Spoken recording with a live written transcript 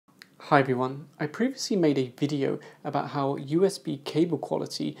Hi everyone, I previously made a video about how USB cable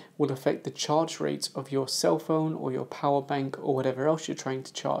quality will affect the charge rate of your cell phone or your power bank or whatever else you're trying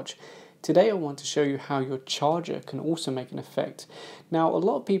to charge. Today I want to show you how your charger can also make an effect. Now a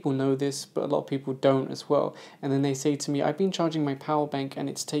lot of people know this, but a lot of people don't as well, and then they say to me, I've been charging my power bank and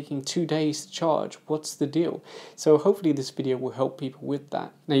it's taking 2 days to charge, what's the deal? So hopefully this video will help people with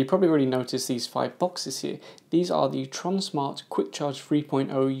that. Now you probably already noticed these 5 boxes here. These are the Tronsmart Quick Charge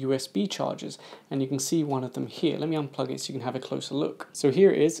 3.0 USB chargers, and you can see one of them here. Let me unplug it so you can have a closer look. So here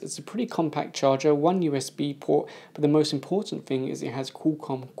it is. It's a pretty compact charger, one USB port, but the most important thing is it has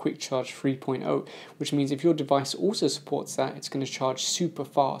Qualcomm Quick Charge 3.0, which means if your device also supports that, it's going to charge super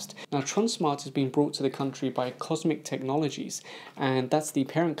fast. Now Tronsmart has been brought to the country by Cosmic Technologies, and that's the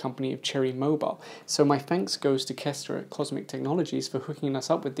parent company of Cherry Mobile. So my thanks goes to Kester at Cosmic Technologies for hooking us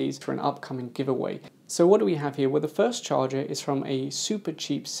up with these for an upcoming giveaway. So what do we have here? Well, the first charger is from a super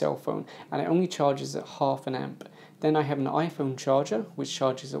cheap cell phone, and it only charges at half an amp. Then I have an iPhone charger, which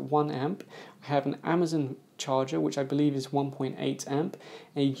charges at 1 amp. I have an Amazon charger, which I believe is 1.8 amp.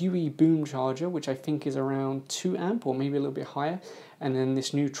 A UE boom charger, which I think is around 2 amp or maybe a little bit higher. And then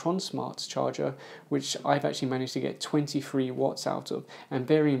this new Tronsmart charger, which I've actually managed to get 23 watts out of, and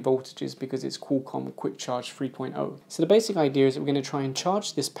varying voltages because it's Qualcomm Quick Charge 3.0. So the basic idea is that we're going to try and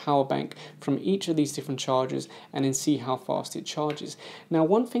charge this power bank from each of these different chargers and then see how fast it charges. Now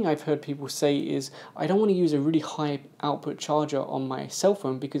one thing I've heard people say is, I don't want to use a really high output charger on my cell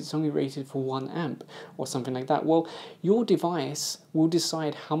phone because it's only rated for 1 amp or something like that. Well, your device will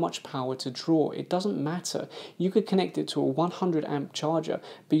decide how much power to draw. It doesn't matter. You could connect it to a 100 amp charger,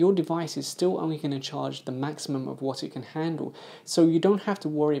 but your device is still only going to charge the maximum of what it can handle. So you don't have to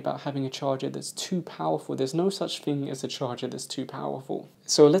worry about having a charger that's too powerful. There's no such thing as a charger that's too powerful.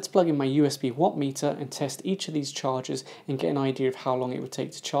 So let's plug in my USB watt meter and test each of these chargers and get an idea of how long it would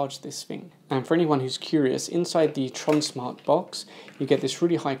take to charge this thing. And for anyone who's curious, inside the Tronsmart box, you get this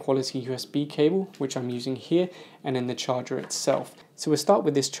really high quality USB cable, which I'm using here, and then the charger itself. So we'll start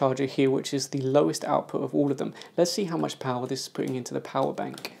with this charger here, which is the lowest output of all of them. Let's see how much power this is putting into the power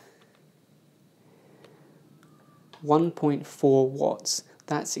bank. 1.4 watts.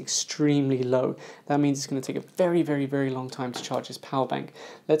 That's extremely low. That means it's going to take a very, very, very long time to charge this power bank.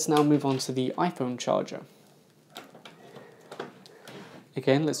 Let's now move on to the iPhone charger.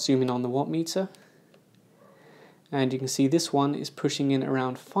 Again, let's zoom in on the watt meter. And you can see this one is pushing in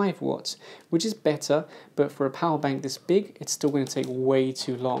around 5 watts, which is better, but for a power bank this big, it's still going to take way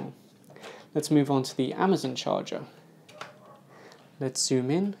too long. Let's move on to the Amazon charger. Let's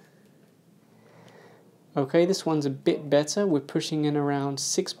zoom in. Okay, this one's a bit better. We're pushing in around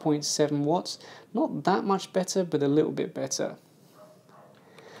 6.7 watts. Not that much better, but a little bit better.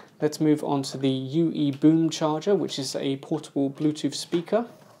 Let's move on to the UE boom charger, which is a portable Bluetooth speaker.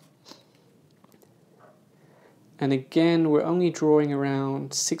 And again, we're only drawing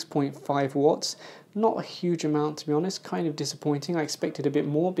around 6.5 watts. Not a huge amount, to be honest, kind of disappointing. I expected a bit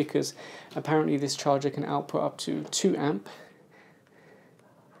more because apparently this charger can output up to 2 amp.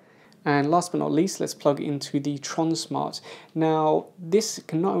 And last but not least, let's plug into the Tronsmart. Now, this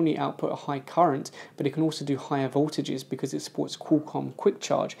can not only output a high current, but it can also do higher voltages because it supports Qualcomm Quick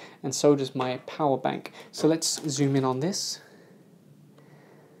Charge, and so does my power bank. So let's zoom in on this.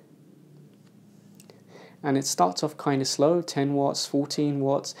 And it starts off kind of slow, 10 watts, 14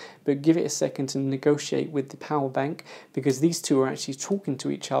 watts, but give it a second to negotiate with the power bank because these two are actually talking to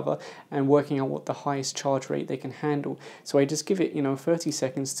each other and working out what the highest charge rate they can handle. So I just give it, 30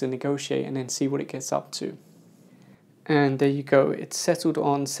 seconds to negotiate and then see what it gets up to. And there you go, it's settled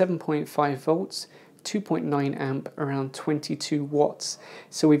on 7.5 volts, 2.9 amp, around 22 watts.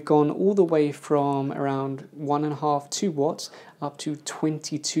 So we've gone all the way from around 1.5, 2 watts up to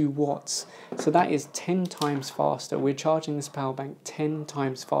 22 watts. So that is 10 times faster. We're charging this power bank 10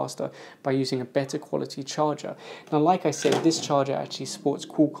 times faster by using a better quality charger. Now, like I said, this charger actually supports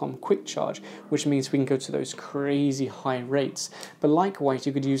Qualcomm Quick Charge, which means we can go to those crazy high rates. But likewise,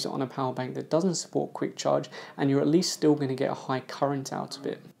 you could use it on a power bank that doesn't support Quick Charge, and you're at least still going to get a high current out of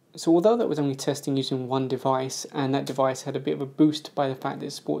it. So although that was only testing using one device, and that device had a bit of a boost by the fact that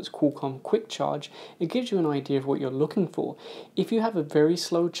it supports Qualcomm Quick Charge, it gives you an idea of what you're looking for. If you have a very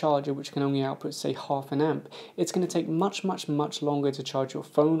slow charger which can only output, say, half an amp, it's going to take much, much, much longer to charge your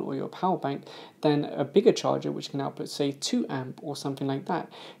phone or your power bank than a bigger charger which can output, say, 2 amp or something like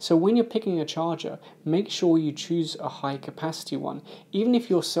that. So when you're picking a charger, make sure you choose a high capacity one. Even if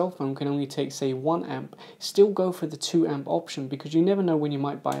your cell phone can only take, say, 1 amp, still go for the 2 amp option because you never know when you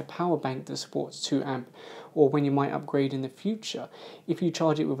might buy a power bank that supports 2 amp or when you might upgrade in the future. If you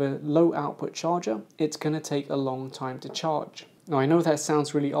charge it with a low output charger, it's going to take a long time to charge. Now I know that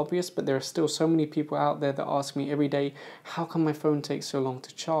sounds really obvious, but there are still so many people out there that ask me every day, how come my phone takes so long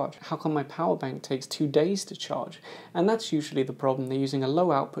to charge? How come my power bank takes 2 days to charge? And that's usually the problem. They're using a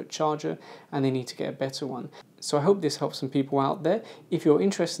low output charger and they need to get a better one. So I hope this helps some people out there. If you're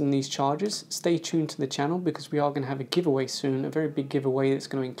interested in these chargers, stay tuned to the channel because we are going to have a giveaway soon, a very big giveaway that's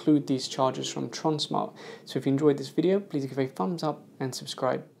going to include these chargers from Tronsmart. So if you enjoyed this video, please give a thumbs up and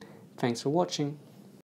subscribe. Thanks for watching.